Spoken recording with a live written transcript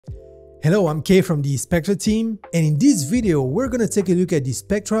Hello, I'm Kay from the Spectra team, and in this video, we're gonna take a look at the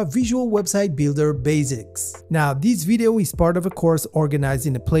Spectra Visual Website Builder Basics. Now, this video is part of a course organized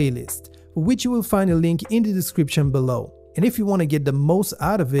in a playlist, for which you will find a link in the description below. And if you want to get the most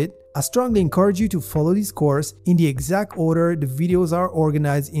out of it, I strongly encourage you to follow this course in the exact order the videos are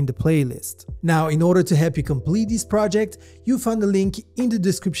organized in the playlist. Now, in order to help you complete this project, you'll find a link in the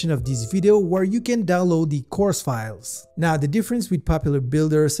description of this video where you can download the course files. Now, the difference with popular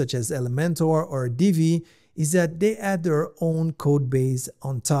builders such as Elementor or Divi is that they add their own code base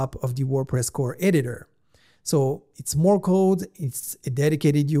on top of the WordPress core editor. So it's more code, it's a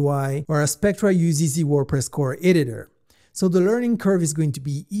dedicated UI, whereas Spectra uses the WordPress core editor. So the learning curve is going to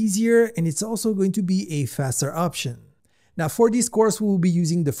be easier, and it's also going to be a faster option. Now, for this course, we will be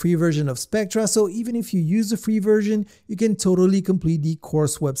using the free version of Spectra, so even if you use the free version, you can totally complete the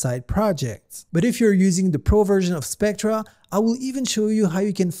course website project. But if you're using the pro version of Spectra, I will even show you how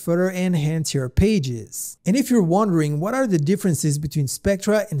you can further enhance your pages. And if you're wondering what are the differences between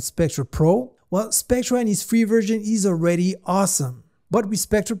Spectra and Spectra Pro, well, Spectra in its free version is already awesome. But with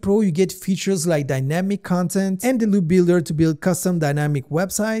Spectra Pro, you get features like dynamic content and the loop builder to build custom dynamic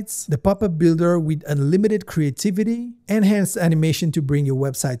websites, the pop-up builder with unlimited creativity, enhanced animation to bring your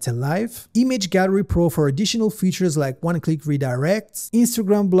website to life, Image Gallery Pro for additional features like one-click redirects,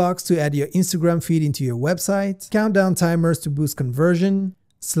 Instagram blocks to add your Instagram feed into your website, countdown timers to boost conversion,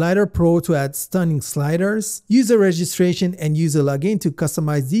 Slider Pro to add stunning sliders, user registration and user login to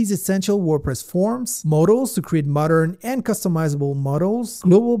customize these essential WordPress forms, modals to create modern and customizable models,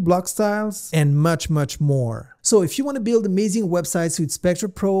 global block styles, and much more. So if you want to build amazing websites with Spectra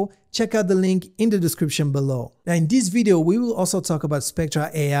Pro, check out the link in the description below. Now in this video, we will also talk about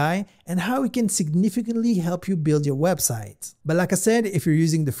Spectra AI and how it can significantly help you build your website. But like I said, if you're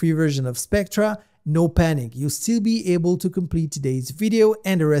using the free version of Spectra, no panic, you'll still be able to complete today's video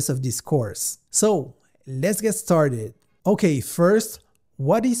and the rest of this course. So let's get started. Okay, first,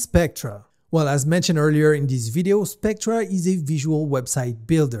 what is Spectra? Well, as mentioned earlier in this video, Spectra is a visual website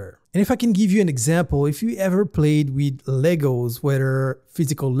builder. And if I can give you an example, if you ever played with Legos, whether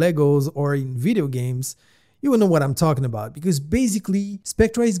physical Legos or in video games, you will know what I'm talking about, because basically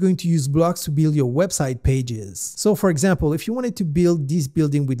Spectra is going to use blocks to build your website pages. So for example, if you wanted to build this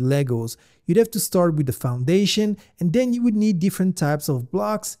building with Legos, you'd have to start with the foundation, and then you would need different types of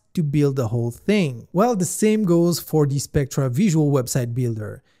blocks to build the whole thing. Well, the same goes for the Spectra visual website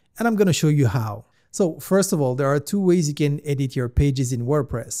builder, and I'm going to show you how. So first of all, there are two ways you can edit your pages in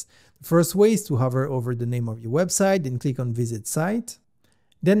WordPress. The first way is to hover over the name of your website, then click on Visit Site.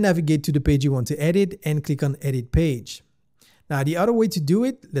 Then navigate to the page you want to edit and click on Edit Page. Now the other way to do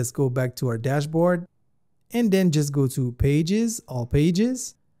it, let's go back to our dashboard and then just go to Pages, All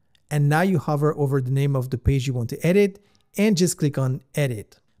Pages. And now you hover over the name of the page you want to edit and just click on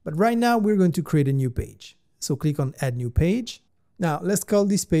Edit. But right now we're going to create a new page. So click on Add New Page. Now let's call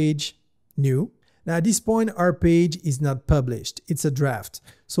this page New. Now at this point, our page is not published, it's a draft.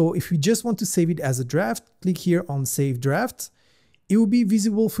 So if you just want to save it as a draft, click here on Save Draft. It will be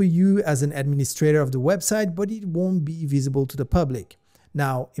visible for you as an administrator of the website, but it won't be visible to the public.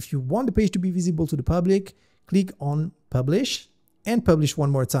 Now, if you want the page to be visible to the public, click on Publish and publish one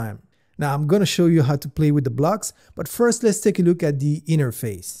more time. Now, I'm going to show you how to play with the blocks, but first let's take a look at the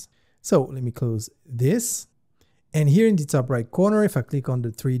interface. So let me close this. And here in the top right corner, if I click on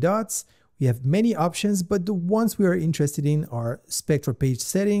the three dots, we have many options, but the ones we are interested in are Spectra Page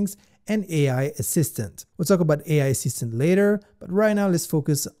Settings and AI Assistant. We'll talk about AI Assistant later, but right now let's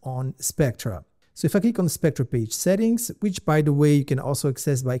focus on Spectra. So if I click on Spectra Page Settings, which by the way you can also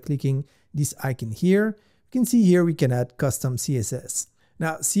access by clicking this icon here, you can see here we can add custom CSS.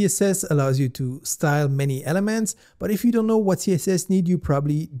 Now CSS allows you to style many elements, but if you don't know what CSS needs, you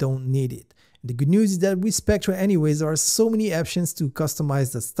probably don't need it. The good news is that with Spectra anyways, there are so many options to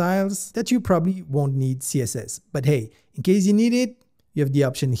customize the styles that you probably won't need CSS. But hey, in case you need it, you have the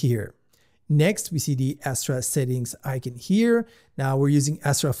option here. Next, we see the Astra settings icon here. Now we're using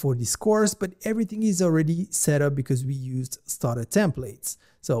Astra for this course, but everything is already set up because we used starter templates.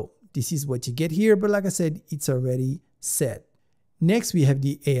 So this is what you get here, but like I said, it's already set. Next, we have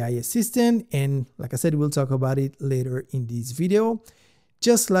the AI assistant, and like I said, we'll talk about it later in this video,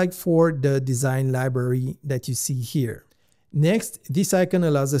 just like for the design library that you see here. Next, this icon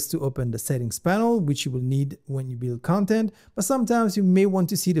allows us to open the settings panel, which you will need when you build content, but sometimes you may want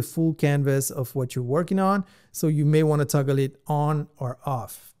to see the full canvas of what you're working on, so you may want to toggle it on or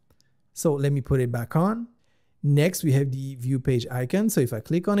off. So let me put it back on. Next, we have the view page icon. So if I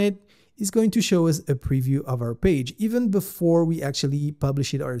click on it, it's going to show us a preview of our page even before we actually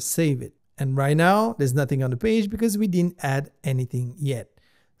publish it or save it. And right now, there's nothing on the page because we didn't add anything yet.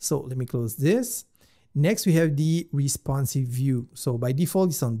 So let me close this. Next, we have the responsive view. So by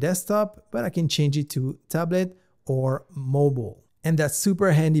default, it's on desktop, but I can change it to tablet or mobile. And that's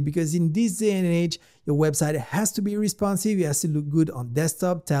super handy because in this day and age, your website has to be responsive. It has to look good on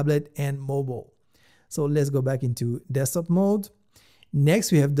desktop, tablet, and mobile. So let's go back into desktop mode.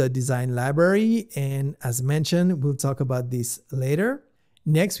 Next, we have the design library. And as mentioned, we'll talk about this later.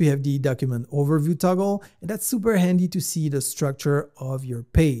 Next, we have the document overview toggle. And that's super handy to see the structure of your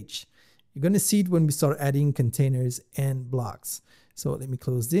page. You're going to see it when we start adding containers and blocks. So let me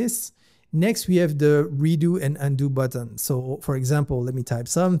close this. Next, we have the redo and undo button. So for example, let me type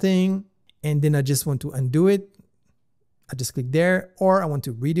something and then I just want to undo it. I just click there, or I want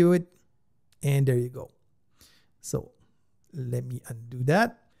to redo it. And there you go. So let me undo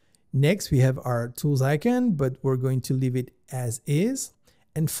that. Next, we have our tools icon, but we're going to leave it as is.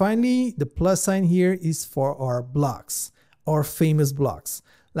 And finally, the plus sign here is for our blocks, our famous blocks.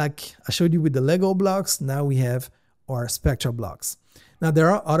 Like I showed you with the Lego blocks, now we have our Spectra blocks. Now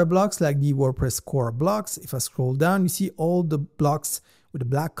there are other blocks like the WordPress core blocks. If I scroll down, you see all the blocks with the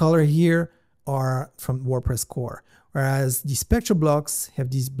black color here are from WordPress core, whereas the Spectra blocks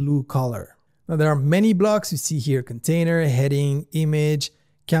have this blue color. Now there are many blocks. You see here container, heading, image,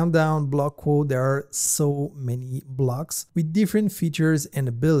 countdown, block quote. There are so many blocks with different features and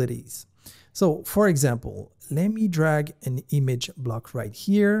abilities. So for example, let me drag an image block right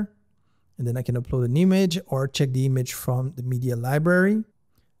here, and then I can upload an image or check the image from the media library.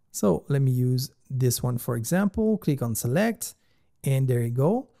 So let me use this one, for example, click on select, and there you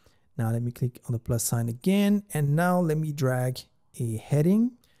go. Now let me click on the plus sign again, and now let me drag a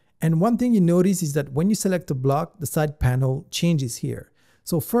heading. And one thing you notice is that when you select a block, the side panel changes here.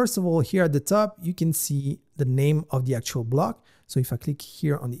 So first of all, here at the top, you can see the name of the actual block. So if I click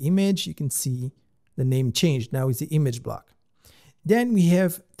here on the image, you can see the name changed. Now it's the image block. Then we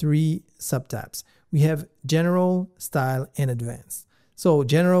have three subtabs. We have general, style, and advanced. So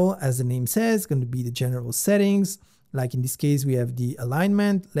general, as the name says, is going to be the general settings. Like in this case, we have the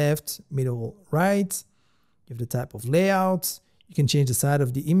alignment, left, middle, right. You have the type of layout. You can change the size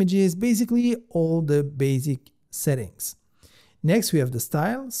of the images, basically all the basic settings. Next, we have the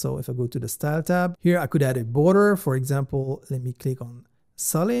style. So if I go to the style tab, here I could add a border. For example, let me click on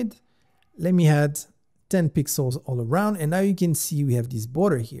solid. Let me add 10 pixels all around. And now you can see we have this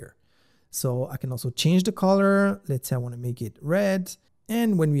border here. So I can also change the color. Let's say I want to make it red.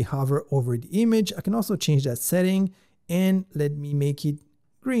 And when we hover over the image, I can also change that setting and let me make it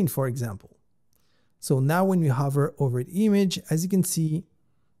green, for example. So now when we hover over the image, as you can see,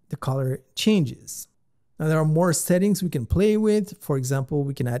 the color changes. Now there are more settings we can play with. For example,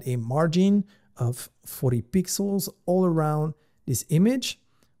 we can add a margin of 40 pixels all around this image,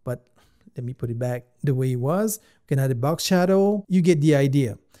 but let me put it back the way it was. We can add a box shadow. You get the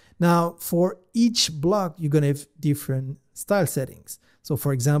idea. Now for each block, you're going to have different style settings. So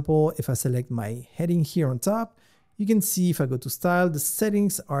for example, if I select my heading here on top, you can see if I go to style, the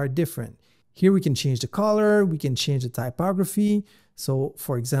settings are different. Here we can change the color, we can change the typography. So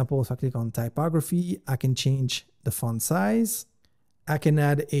for example, if I click on typography, I can change the font size. I can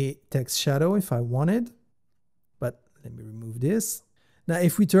add a text shadow if I wanted, but let me remove this. Now,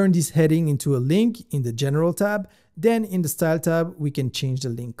 if we turn this heading into a link in the general tab, then in the style tab, we can change the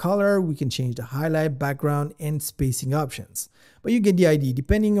link color, we can change the highlight, background, and spacing options. But you get the idea.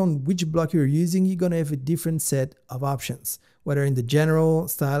 Depending on which block you're using, you're going to have a different set of options, whether in the general,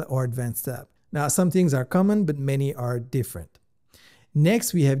 style, or advanced tab. Now, some things are common, but many are different.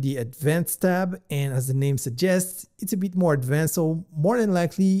 Next, we have the advanced tab, and as the name suggests, it's a bit more advanced, so more than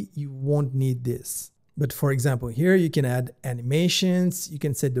likely you won't need this. But for example, here you can add animations, you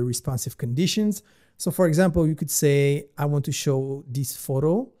can set the responsive conditions. So for example, you could say, I want to show this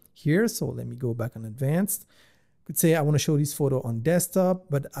photo here. So let me go back on advanced. You could say, I want to show this photo on desktop,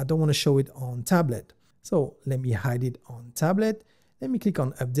 but I don't want to show it on tablet. So let me hide it on tablet. Let me click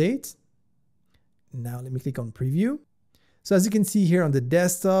on update. Now let me click on preview. So as you can see here on the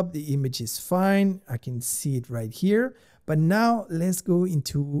desktop, the image is fine. I can see it right here. But now let's go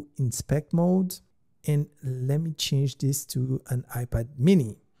into inspect mode. And let me change this to an iPad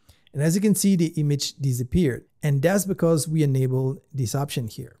mini. And as you can see, the image disappeared. And that's because we enabled this option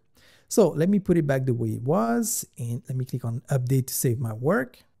here. So let me put it back the way it was. And let me click on update to save my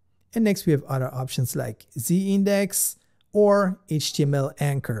work. And next we have other options like Z-index or HTML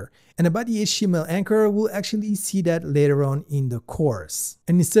anchor. And about the HTML anchor, we'll actually see that later on in the course.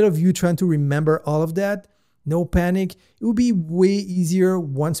 And instead of you trying to remember all of that, no panic, it will be way easier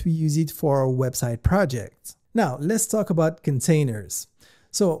once we use it for our website project. Now, let's talk about containers.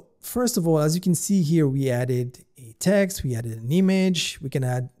 So first of all, as you can see here, we added a text, we added an image, we can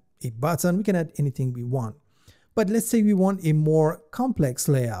add a button, we can add anything we want. But let's say we want a more complex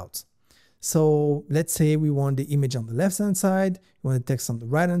layout. So let's say we want the image on the left-hand side, we want the text on the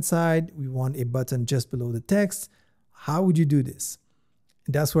right-hand side, we want a button just below the text. How would you do this?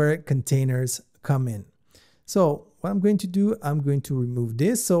 And that's where containers come in. So what I'm going to do, I'm going to remove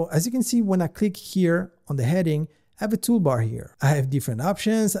this. So as you can see, when I click here on the heading, I have a toolbar here. I have different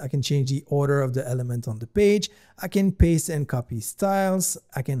options. I can change the order of the element on the page. I can paste and copy styles.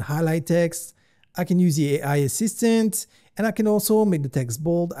 I can highlight text. I can use the AI assistant, and I can also make the text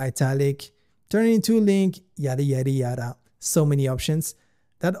bold, italic, turn it into a link, yada, yada, yada. So many options.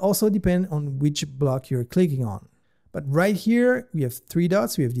 That also depends on which block you're clicking on. But right here, we have three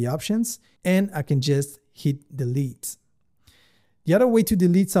dots, we have the options, and I can just hit delete. The other way to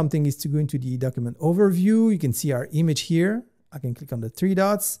delete something is to go into the document overview. You can see our image here. I can click on the three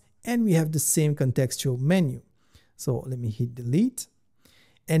dots, and we have the same contextual menu. So let me hit delete.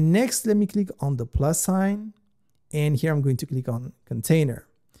 And next, let me click on the plus sign. And here I'm going to click on container.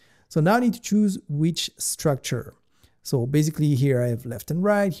 So now I need to choose which structure. So basically here I have left and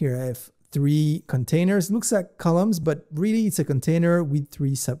right. Here I have three containers. Looks like columns, but really it's a container with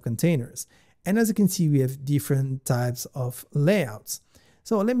three subcontainers. And as you can see, we have different types of layouts.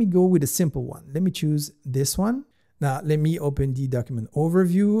 So let me go with a simple one. Let me choose this one. Now let me open the document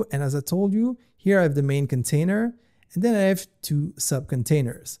overview. And as I told you, here I have the main container, and then I have two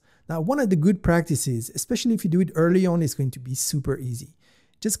subcontainers. Now, one of the good practices, especially if you do it early on, is going to be super easy.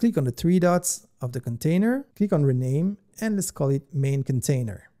 Just click on the three dots of the container, click on rename, and let's call it main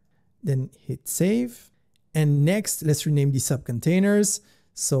container. Then hit save. And next, let's rename the subcontainers.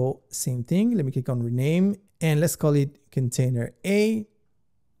 So same thing, let me click on rename, and let's call it container A.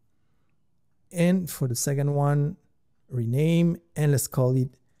 And for the second one, rename, and let's call it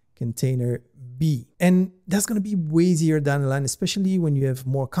container B. And that's going to be way easier down the line, especially when you have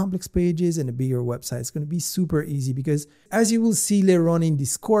more complex pages and a bigger website. It's going to be super easy because, as you will see later on in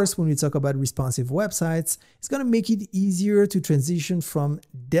this course, when we talk about responsive websites, it's going to make it easier to transition from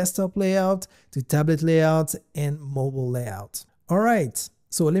desktop layout to tablet layout and mobile layout. All right,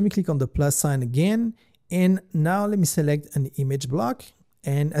 so let me click on the plus sign again. And now let me select an image block.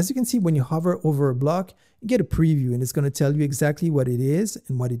 And as you can see, when you hover over a block, you get a preview, and it's going to tell you exactly what it is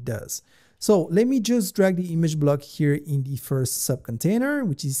and what it does. So let me just drag the image block here in the first subcontainer,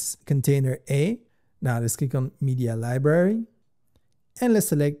 which is container A. Now let's click on media library, and let's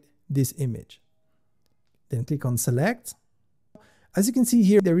select this image. Then click on select. As you can see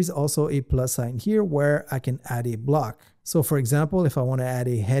here, there is also a plus sign here where I can add a block. So for example, if I want to add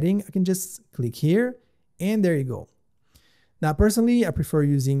a heading, I can just click here, and there you go. Now, personally, I prefer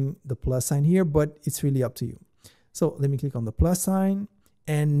using the plus sign here, but it's really up to you. So let me click on the plus sign.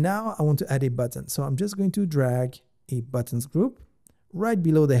 And now I want to add a button. So I'm just going to drag a buttons group right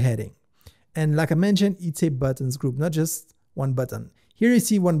below the heading. And like I mentioned, it's a buttons group, not just one button. Here you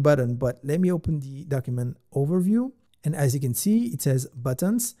see one button, but let me open the document overview. And as you can see, it says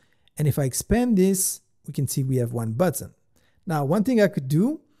buttons. And if I expand this, we can see we have one button. Now, one thing I could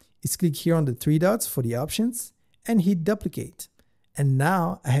do is click here on the three dots for the options and hit duplicate. And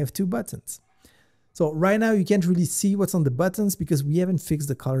now I have two buttons. So right now you can't really see what's on the buttons because we haven't fixed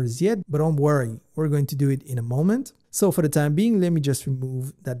the colors yet, but don't worry, we're going to do it in a moment. So for the time being, let me just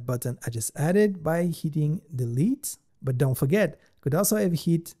remove that button I just added by hitting delete. But don't forget, you could also have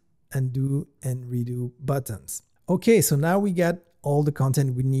hit undo and redo buttons. Okay, so now we got all the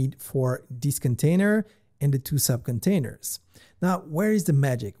content we need for this container and the two subcontainers. Now, where is the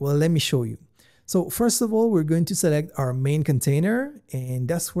magic? Well, let me show you. So first of all, we're going to select our main container, and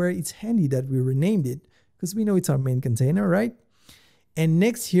that's where it's handy that we renamed it because we know it's our main container, right? And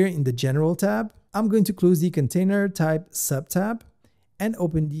next here in the general tab, I'm going to close the container type subtab and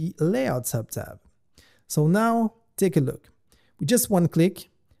open the layout subtab. So now take a look. With just one click,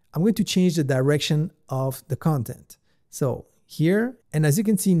 I'm going to change the direction of the content. So here, and as you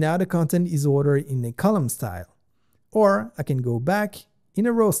can see now the content is ordered in a column style, or I can go back in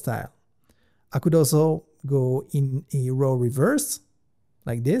a row style. I could also go in a row reverse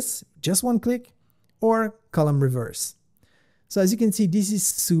like this, just one click, or column reverse. So as you can see, this is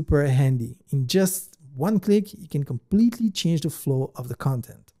super handy. In just one click, you can completely change the flow of the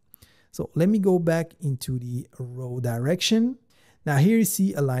content. So let me go back into the row direction. Now here you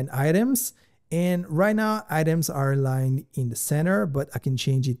see align items, and right now items are aligned in the center, but I can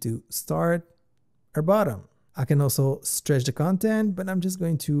change it to start or bottom. I can also stretch the content, but I'm just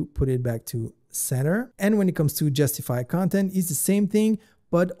going to put it back to center. And when it comes to justify content, it's the same thing,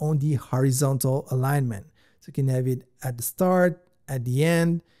 but on the horizontal alignment. So you can have it at the start, at the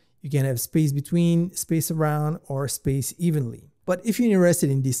end. You can have space between, space around, or space evenly. But if you're interested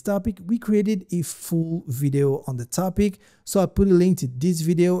in this topic, we created a full video on the topic, so I'll put a link to this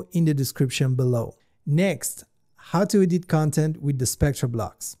video in the description below. Next, how to edit content with the Spectra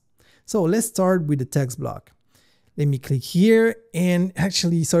blocks. So let's start with the text block. Let me click here, and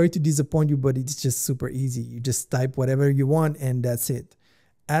actually, sorry to disappoint you, but it's just super easy. You just type whatever you want and that's it.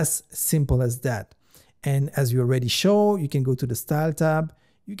 As simple as that. And as we already show, you can go to the Style tab.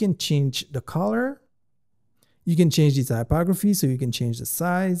 You can change the color. You can change the typography, so you can change the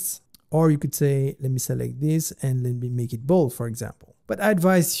size. Or you could say, let me select this and let me make it bold, for example. But I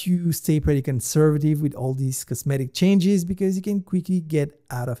advise you stay pretty conservative with all these cosmetic changes because you can quickly get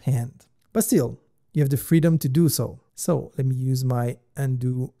out of hand. But still, you have the freedom to do so. So let me use my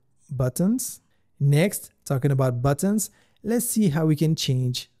undo buttons. Next, talking about buttons, let's see how we can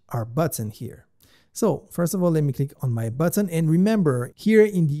change our button here. So first of all, let me click on my button, and remember here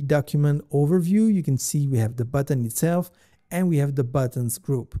in the document overview, you can see we have the button itself and we have the buttons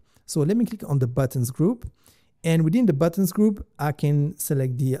group. So let me click on the buttons group, and within the buttons group, I can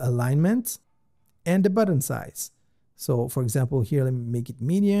select the alignment and the button size. So for example, here, let me make it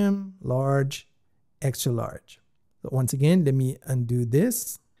medium, large, extra large. So once again, let me undo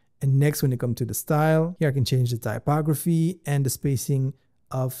this. And next, when you come to the style, here I can change the typography and the spacing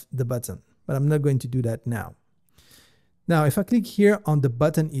of the button, but I'm not going to do that now. Now, if I click here on the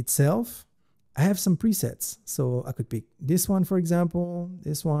button itself, I have some presets. So I could pick this one, for example,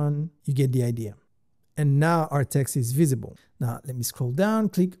 this one, you get the idea. And now our text is visible. Now let me scroll down,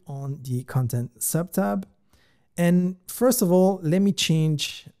 click on the content subtab. And first of all, let me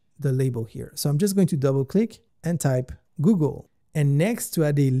change the label here. So I'm just going to double click and type Google. And next, to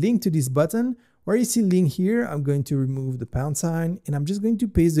add a link to this button, where you see link here, I'm going to remove the pound sign and I'm just going to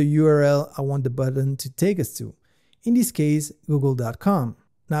paste the URL I want the button to take us to. In this case, google.com.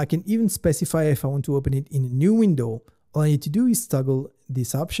 Now I can even specify if I want to open it in a new window. All I need to do is toggle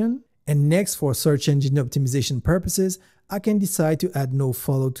this option. And next, for search engine optimization purposes, I can decide to add no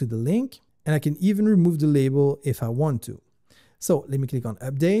follow to the link, and I can even remove the label if I want to. So let me click on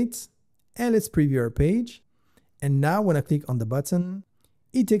update and let's preview our page. And now when I click on the button,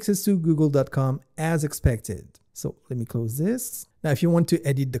 it takes us to google.com as expected. So let me close this. Now, if you want to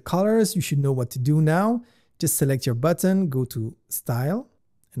edit the colors, you should know what to do now. Just select your button, go to style.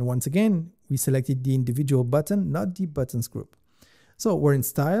 And once again, we selected the individual button, not the buttons group. So we're in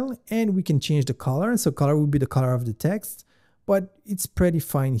style and we can change the color. So color will be the color of the text, but it's pretty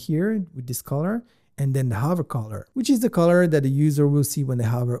fine here with this color. And then the hover color, which is the color that the user will see when they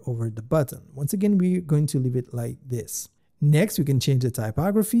hover over the button. Once again, we're going to leave it like this. Next, we can change the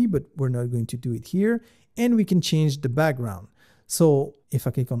typography, but we're not going to do it here. And we can change the background. So if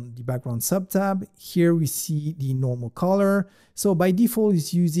I click on the background subtab, here we see the normal color. So by default,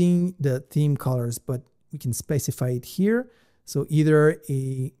 it's using the theme colors, but we can specify it here. So either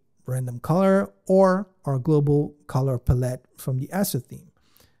a random color or our global color palette from the Astro theme.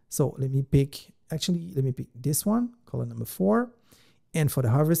 So let me pick this one, color number 4. And for the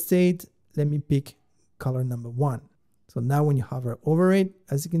hover state, let me pick color number 1. So now when you hover over it,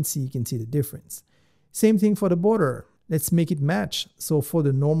 as you can see the difference. Same thing for the border. Let's make it match. So for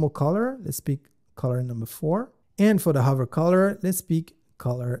the normal color, let's pick color number 4. And for the hover color, let's pick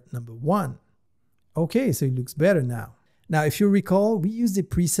color number 1. Okay, so it looks better now. Now, if you recall, we used a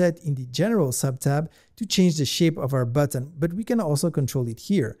preset in the general subtab to change the shape of our button, but we can also control it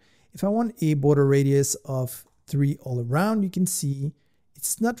here. If I want a border radius of 3 all around, you can see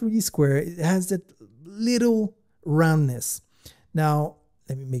it's not really square. It has that little roundness. Now,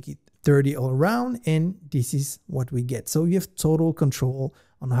 let me make it 30 all around, and this is what we get. So you have total control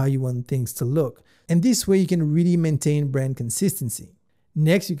on how you want things to look. And this way you can really maintain brand consistency.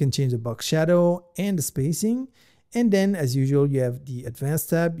 Next, you can change the box shadow and the spacing. And then, as usual, you have the advanced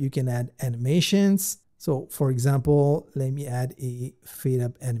tab. You can add animations. So for example, let me add a fade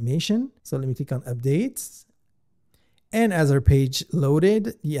up animation. So let me click on updates. And as our page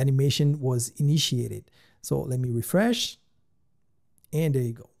loaded, the animation was initiated. So let me refresh. And there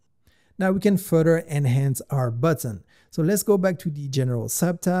you go. Now we can further enhance our button. So let's go back to the general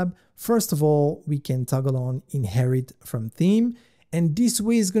subtab. First of all, we can toggle on inherit from theme. And this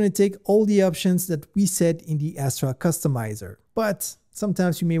way is going to take all the options that we set in the Astra customizer. But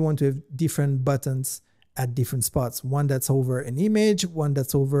sometimes you may want to have different buttons at different spots. One that's over an image, one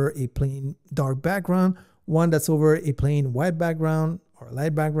that's over a plain dark background, one that's over a plain white background or a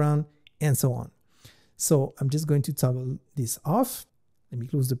light background, and so on. So I'm just going to toggle this off. Let me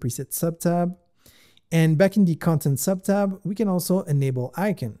close the preset subtab. And back in the content subtab, we can also enable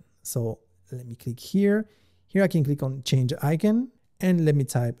icon. So let me click here. Here I can click on change icon and let me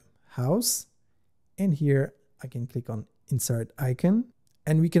type house, and here I can click on insert icon,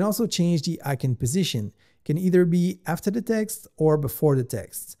 and we can also change the icon position. It can either be after the text or before the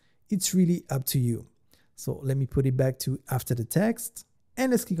text. It's really up to you. So let me put it back to after the text,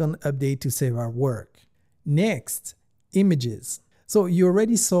 and let's click on update to save our work. Next, images. So you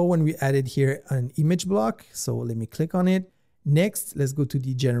already saw when we added here an image block. So let me click on it. Next, let's go to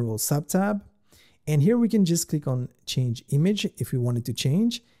the general subtab. And here we can just click on change image if we wanted to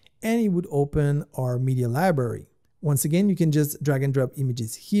change, and it would open our media library. Once again, you can just drag and drop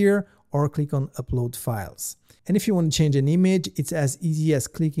images here or click on upload files. And if you want to change an image, it's as easy as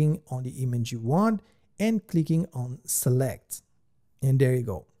clicking on the image you want and clicking on select. And there you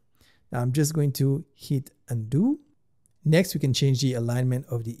go. Now I'm just going to hit undo. Next, we can change the alignment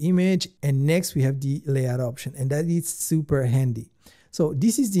of the image. And next we have the layout option, and that is super handy. So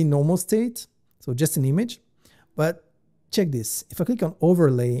this is the normal state. So just an image, but check this. If I click on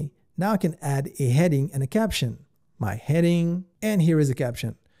overlay, now I can add a heading and a caption. My heading, and here is a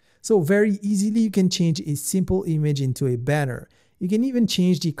caption. So very easily you can change a simple image into a banner. You can even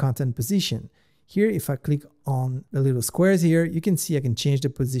change the content position. Here, if I click on the little squares here, you can see I can change the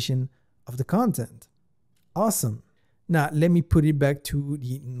position of the content. Awesome. Now let me put it back to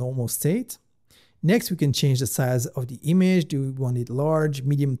the normal state. Next, we can change the size of the image. Do we want it large,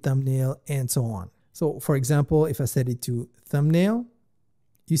 medium thumbnail, and so on. So for example, if I set it to thumbnail,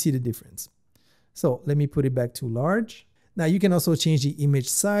 you see the difference. So let me put it back to large. Now you can also change the image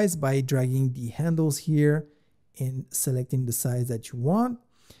size by dragging the handles here and selecting the size that you want.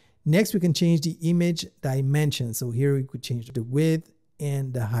 Next, we can change the image dimension. So here we could change the width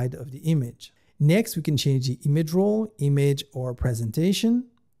and the height of the image. Next, we can change the image role, image, or presentation.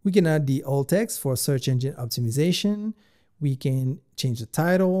 We can add the alt text for search engine optimization. We can change the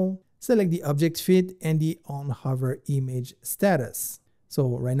title, select the object fit, and the on hover image status.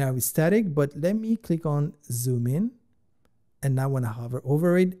 So right now it's static, but let me click on zoom in. And now when I hover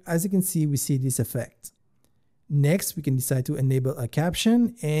over it, as you can see, we see this effect. Next, we can decide to enable a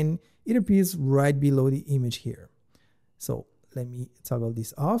caption, and it appears right below the image here. So let me toggle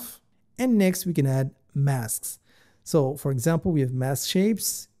this off. And next we can add masks. So for example, we have mask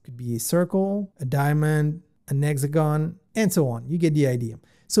shapes. It could be a circle, a diamond, an hexagon, and so on. You get the idea.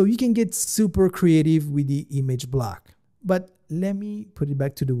 So you can get super creative with the image block. But let me put it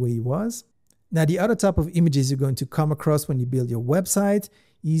back to the way it was. Now the other type of images you're going to come across when you build your website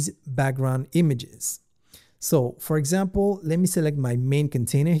is background images. So for example, let me select my main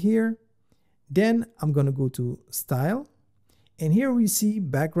container here. Then I'm going to go to style. And here we see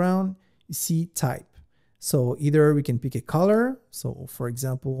background, you see type. So either we can pick a color. So for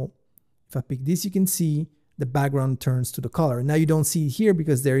example, if I pick this, you can see the background turns to the color. Now you don't see it here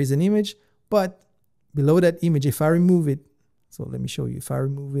because there is an image, but below that image, if I remove it, so let me show you, if I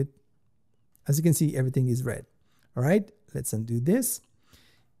remove it, as you can see, everything is red. All right, let's undo this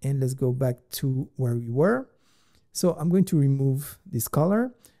and let's go back to where we were. So I'm going to remove this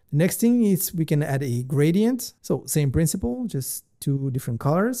color. The next thing is we can add a gradient. So same principle, just two different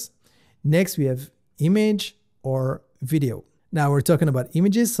colors. Next, we have image or video. Now we're talking about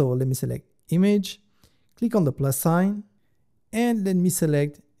images. So let me select image, click on the plus sign, and let me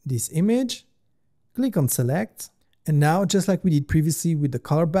select this image, click on select. And now, just like we did previously with the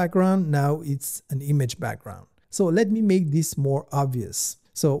color background, now it's an image background. So let me make this more obvious.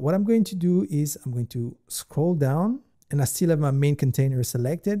 So what I'm going to do is I'm going to scroll down, and I still have my main container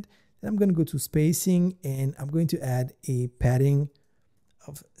selected. Then I'm going to go to spacing, and I'm going to add a padding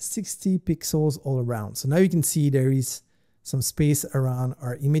of 60 pixels all around. So now you can see there is some space around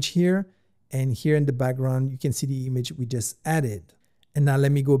our image here. And here in the background, you can see the image we just added. And now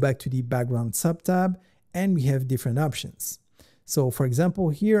let me go back to the background subtab, and we have different options. So for example,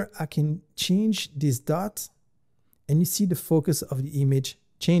 here I can change this dot, and you see the focus of the image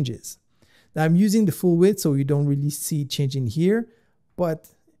changes. Now I'm using the full width, so you don't really see it changing here, but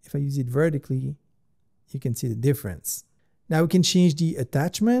if I use it vertically, you can see the difference. Now we can change the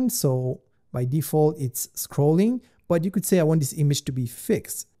attachment. So by default, it's scrolling, but you could say I want this image to be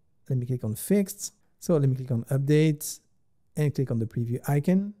fixed. Let me click on fixed. So let me click on update and click on the preview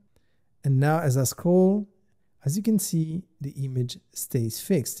icon. And now as I scroll, as you can see, the image stays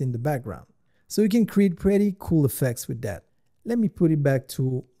fixed in the background. So you can create pretty cool effects with that. Let me put it back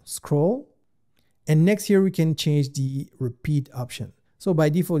to scroll. And next here, we can change the repeat option. So by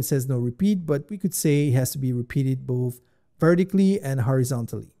default, it says no repeat, but we could say it has to be repeated both vertically and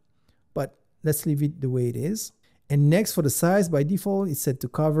horizontally. But let's leave it the way it is. And next, for the size, by default, it's set to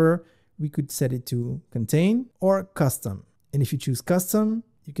cover. We could set it to contain or custom. And if you choose custom,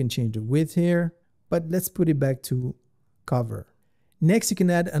 you can change the width here, but let's put it back to cover. Next, you can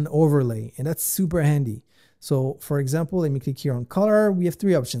add an overlay, and that's super handy. So for example, let me click here on color. We have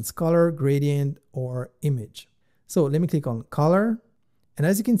three options: color, gradient, or image. So let me click on color. And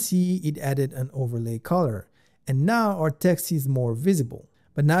as you can see, it added an overlay color. And now our text is more visible.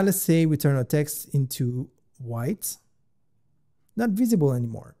 But now let's say we turn our text into white. Not visible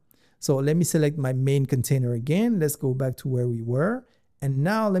anymore. So let me select my main container again. Let's go back to where we were. And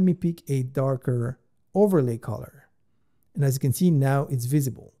now let me pick a darker overlay color. And as you can see, now it's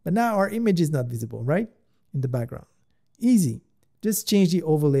visible. But now our image is not visible, right? In the background. Easy. Just change the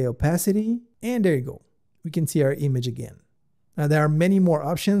overlay opacity. And there you go. We can see our image again. Now there are many more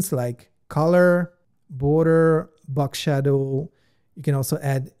options like color, border, box shadow. You can also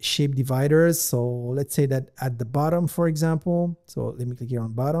add shape dividers. So let's say that at the bottom, for example. So let me click here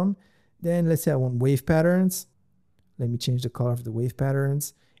on bottom. Then let's say I want wave patterns. Let me change the color of the wave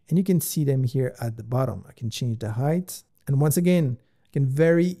patterns. And you can see them here at the bottom. I can change the height. And once again, I can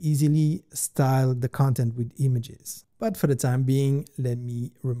very easily style the content with images. But for the time being, let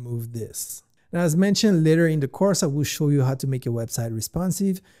me remove this. Now, as mentioned, later in the course, I will show you how to make your website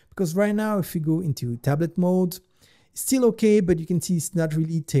responsive, because right now, if you go into tablet mode, it's still okay, but you can see it's not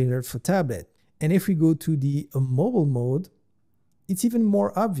really tailored for tablet. And if we go to the mobile mode, it's even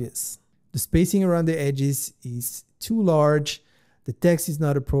more obvious. The spacing around the edges is too large. The text is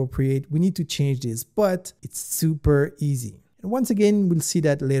not appropriate. We need to change this, but it's super easy. And once again, we'll see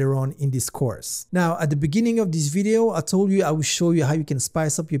that later on in this course. Now, at the beginning of this video, I told you I will show you how you can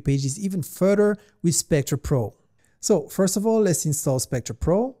spice up your pages even further with Spectra Pro. So first of all, let's install Spectra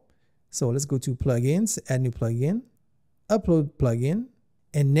Pro. So let's go to plugins, add new plugin, upload plugin,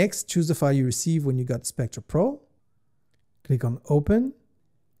 and next choose the file you receive when you got Spectra Pro. Click on open,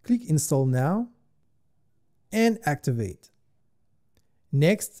 click install now, and activate.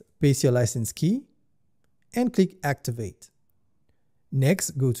 Next, paste your license key and click activate.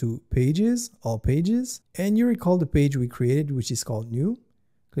 Next, go to pages, all pages, and you recall the page we created, which is called new.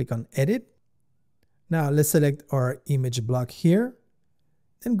 Click on edit. Now let's select our image block here.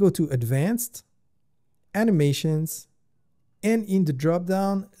 Then go to advanced, animations, and in the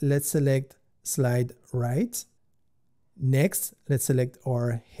drop-down, let's select slide right. Next, let's select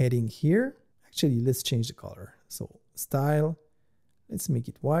our heading here. Actually, let's change the color. So style, let's make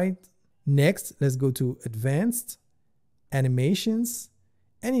it white. Next, let's go to advanced, animations,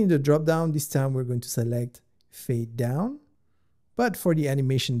 and in the drop down this time we're going to select fade down, but for the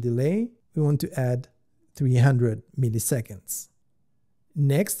animation delay we want to add 300 milliseconds.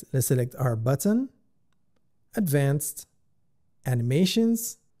 Next, let's select our button, advanced,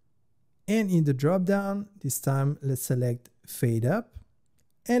 animations, and in the drop down this time let's select fade up,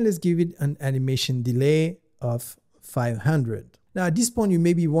 and let's give it an animation delay of 500. Now at this point you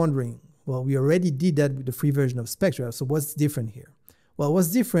may be wondering, well, we already did that with the free version of Spectra, so what's different here? Well, what's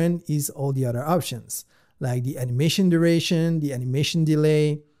different is all the other options, like the animation duration, the animation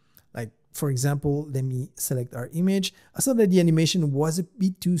delay. Like, for example, let me select our image. I saw that the animation was a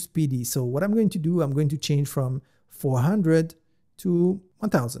bit too speedy, so what I'm going to do, I'm going to change from 400 to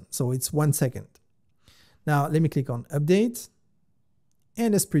 1000, so it's 1 second. Now, let me click on update,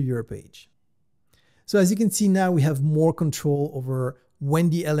 and let's preview our page. So as you can see now, we have more control over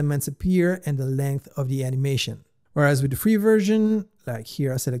when the elements appear and the length of the animation. Whereas with the free version, like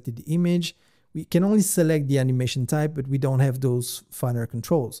here I selected the image, we can only select the animation type, but we don't have those finer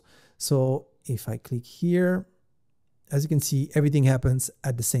controls. So if I click here, as you can see, everything happens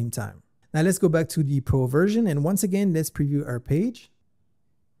at the same time. Now let's go back to the Pro version, and once again, let's preview our page.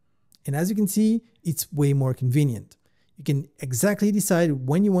 And as you can see, it's way more convenient. You can exactly decide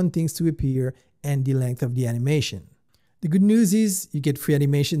when you want things to appear and the length of the animation. The good news is you get free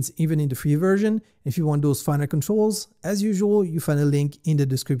animations even in the free version. If you want those finer controls, as usual, you find a link in the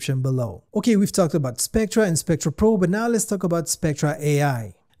description below. Okay, we've talked about Spectra and Spectra Pro, but now let's talk about Spectra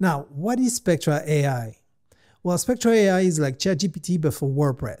AI. Now, what is Spectra AI? Well, Spectra AI is like ChatGPT but for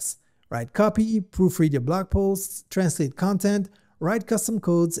WordPress. Write copy, proofread your blog posts, translate content, write custom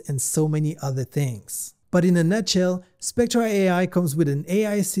codes, and so many other things. But in a nutshell, Spectra AI comes with an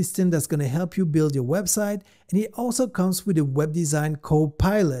AI assistant that's going to help you build your website, and it also comes with a web design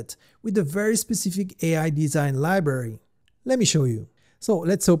co-pilot with a very specific AI design library. Let me show you. So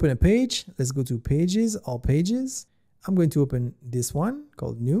let's open a page. Let's go to pages, all pages. I'm going to open this one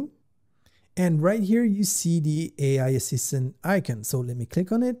called new. And right here you see the AI assistant icon. So let me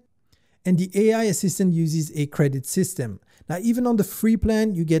click on it. And the AI assistant uses a credit system. Now, even on the free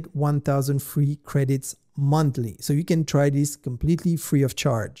plan, you get 1000 free credits monthly. So you can try this completely free of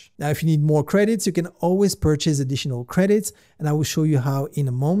charge. Now, if you need more credits, you can always purchase additional credits, and I will show you how in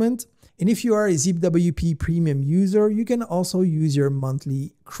a moment. And if you are a ZipWP premium user, you can also use your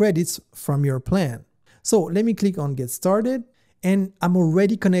monthly credits from your plan. So let me click on Get Started, and I'm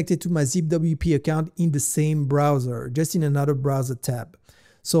already connected to my ZipWP account in the same browser, just in another browser tab.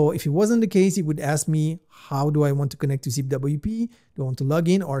 So if it wasn't the case, it would ask me, how do I want to connect to ZipWP? Do I want to log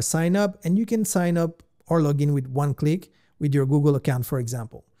in or sign up? And you can sign up or log in with one click with your Google account, for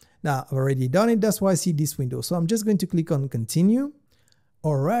example. Now, I've already done it. That's why I see this window. So I'm just going to click on Continue.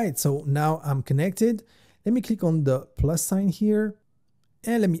 All right, so now I'm connected. Let me click on the plus sign here,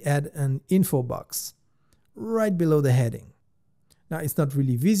 and let me add an info box right below the heading. Now, it's not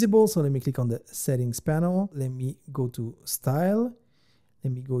really visible, so let me click on the settings panel. Let me go to Style.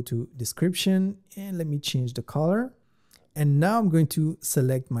 Let me go to Description, and let me change the color. And now I'm going to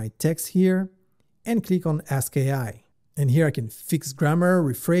select my text here and click on Ask AI. And here I can fix grammar,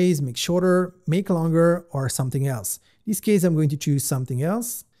 rephrase, make shorter, make longer, or something else. In this case, I'm going to choose something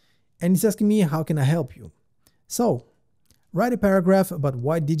else. And it's asking me, how can I help you? So, write a paragraph about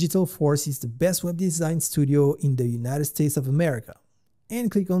why Digital Force is the best web design studio in the United States of America. And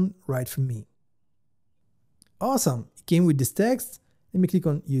click on Write for Me. Awesome, it came with this text. Let me click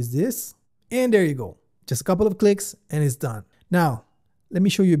on Use This. And there you go. Just a couple of clicks and it's done. Now, let me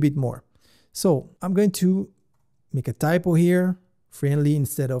show you a bit more. So I'm going to make a typo here, friendly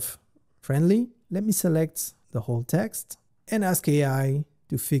instead of friendly. Let me select the whole text and ask AI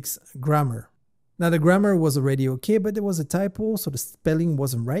to fix grammar. Now the grammar was already okay, but there was a typo, so the spelling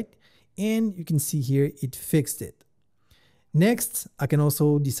wasn't right. And you can see here, it fixed it. Next, I can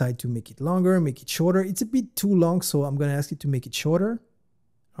also decide to make it longer, make it shorter. It's a bit too long, so I'm going to ask it to make it shorter.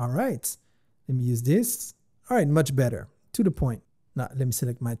 All right, let me use this. All right, much better, to the point. Now, let me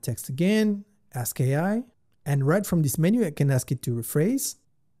select my text again, ask AI, and right from this menu, I can ask it to rephrase.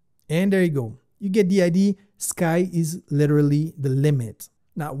 And there you go. You get the idea. Sky is literally the limit.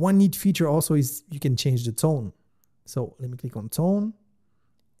 Now, one neat feature also is you can change the tone. So let me click on tone,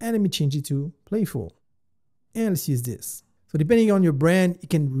 and let me change it to playful. And let's use this. So depending on your brand, it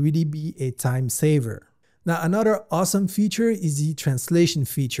can really be a time saver. Now, another awesome feature is the translation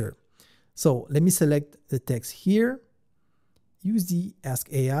feature. So let me select the text here, use the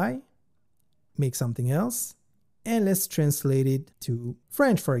Ask AI, make something else, and let's translate it to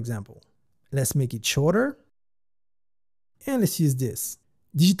French, for example. Let's make it shorter, and let's use this.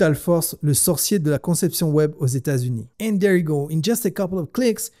 Digital Force, le sorcier de la conception web aux États-Unis. And there you go. In just a couple of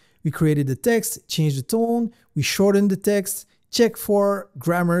clicks, we created the text, changed the tone, we shortened the text, checked for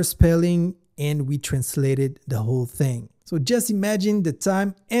grammar, spelling, and we translated the whole thing. So just imagine the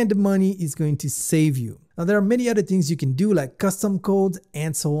time and the money is going to save you. Now there are many other things you can do like custom codes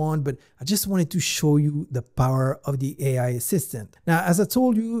and so on, but I just wanted to show you the power of the AI assistant. Now, as I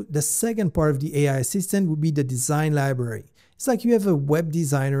told you, the second part of the AI assistant would be the design library. It's like you have a web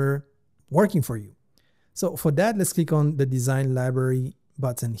designer working for you. So for that, let's click on the design library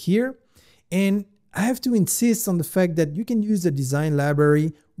button here. And I have to insist on the fact that you can use the design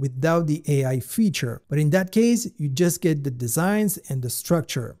library without the AI feature. But in that case, you just get the designs and the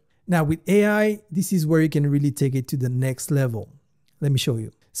structure. Now with AI, this is where you can really take it to the next level. Let me show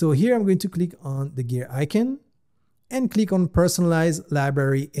you. So here I'm going to click on the gear icon and click on Personalize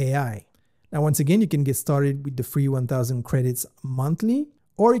Library AI. Now once again, you can get started with the free 1000 credits monthly,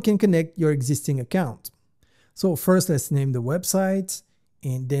 or you can connect your existing account. So first, let's name the website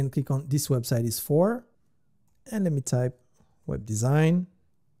and then click on this website is for, and let me type web design.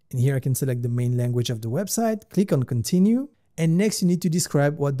 And here I can select the main language of the website, click on continue. And next you need to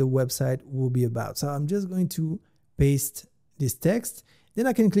describe what the website will be about. So I'm just going to paste this text. Then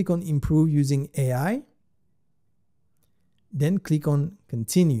I can click on improve using AI. Then click on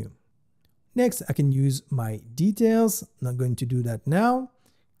continue. Next, I can use my details. I'm not going to do that now.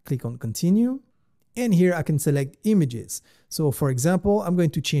 Click on continue. And here I can select images. So for example, I'm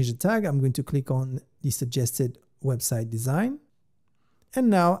going to change the tag. I'm going to click on the suggested website design. And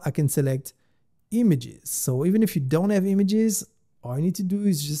now I can select images. So even if you don't have images, all you need to do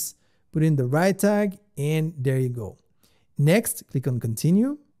is just put in the right tag and there you go. Next, click on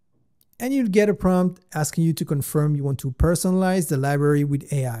continue. And you'll get a prompt asking you to confirm you want to personalize the library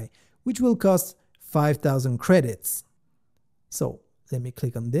with AI, which will cost 5,000 credits. So let me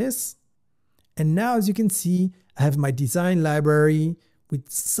click on this. And now, as you can see, I have my design library with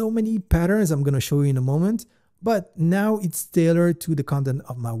so many patterns I'm going to show you in a moment, but now it's tailored to the content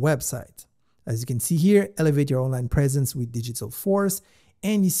of my website. As you can see here, elevate your online presence with Digital Force,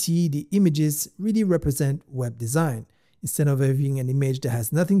 and you see the images really represent web design instead of having an image that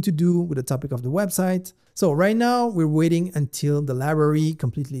has nothing to do with the topic of the website. So right now we're waiting until the library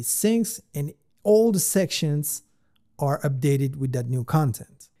completely syncs and all the sections are updated with that new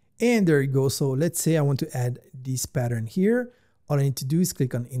content. And there you go. So let's say I want to add this pattern here. All I need to do is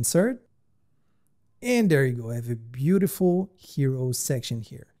click on insert. And there you go. I have a beautiful hero section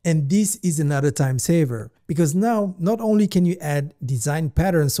here. And this is another time saver because now not only can you add design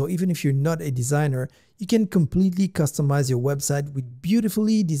patterns, so even if you're not a designer, you can completely customize your website with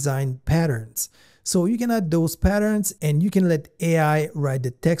beautifully designed patterns. So you can add those patterns and you can let AI write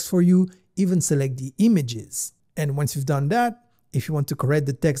the text for you, even select the images. And once you've done that, if you want to correct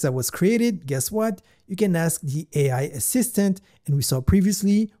the text that was created, guess what? You can ask the AI assistant, and we saw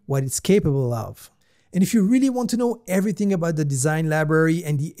previously what it's capable of. And if you really want to know everything about the design library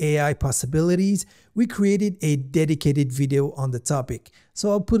and the AI possibilities, we created a dedicated video on the topic.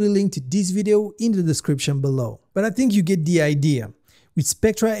 So I'll put a link to this video in the description below. But I think you get the idea. With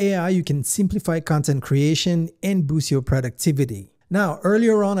Spectra AI, you can simplify content creation and boost your productivity. Now,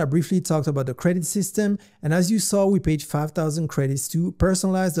 earlier on, I briefly talked about the credit system. And as you saw, we paid 5,000 credits to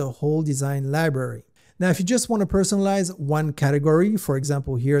personalize the whole design library. Now, if you just want to personalize one category, for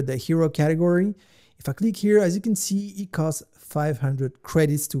example, here, the hero category, if I click here, as you can see, it costs 500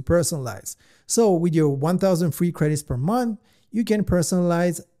 credits to personalize. So with your 1,000 free credits per month, you can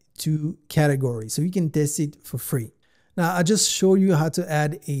personalize 2 categories. So you can test it for free. Now, I just show you how to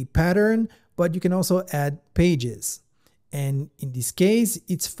add a pattern, but you can also add pages. And in this case,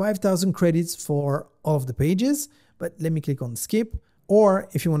 it's 5,000 credits for all of the pages, but let me click on skip. Or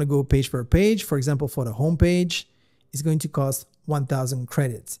if you want to go page per page, for example, for the home page, it's going to cost 1,000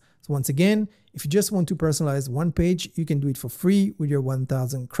 credits. So once again, if you just want to personalize one page, you can do it for free with your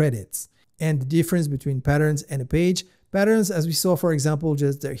 1,000 credits. And the difference between patterns and a page, patterns, as we saw, for example,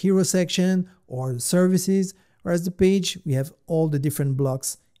 just the hero section or the services, whereas the page, we have all the different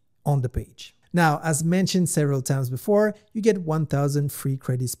blocks on the page. Now, as mentioned several times before, you get 1,000 free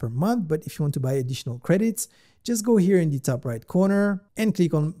credits per month, but if you want to buy additional credits, just go here in the top right corner and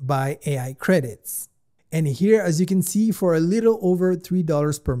click on Buy AI Credits. And here, as you can see, for a little over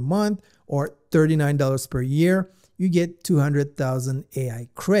 $3 per month or $39 per year, you get 200,000 AI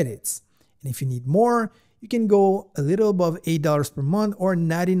credits. And if you need more, you can go a little above $8 per month or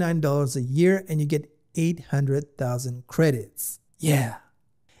 $99 a year and you get 800,000 credits. Yeah.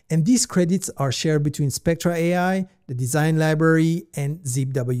 And these credits are shared between Spectra AI, the design library, and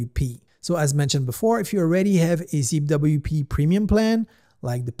ZipWP. So as mentioned before, if you already have a ZipWP premium plan,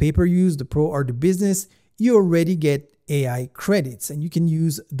 like the pay-per-use, the pro, or the business, you already get AI credits, and you can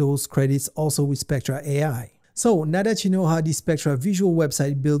use those credits also with Spectra AI. So now that you know how the Spectra visual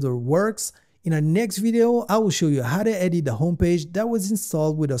website builder works, in our next video, I will show you how to edit the homepage that was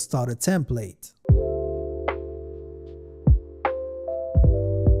installed with a starter template.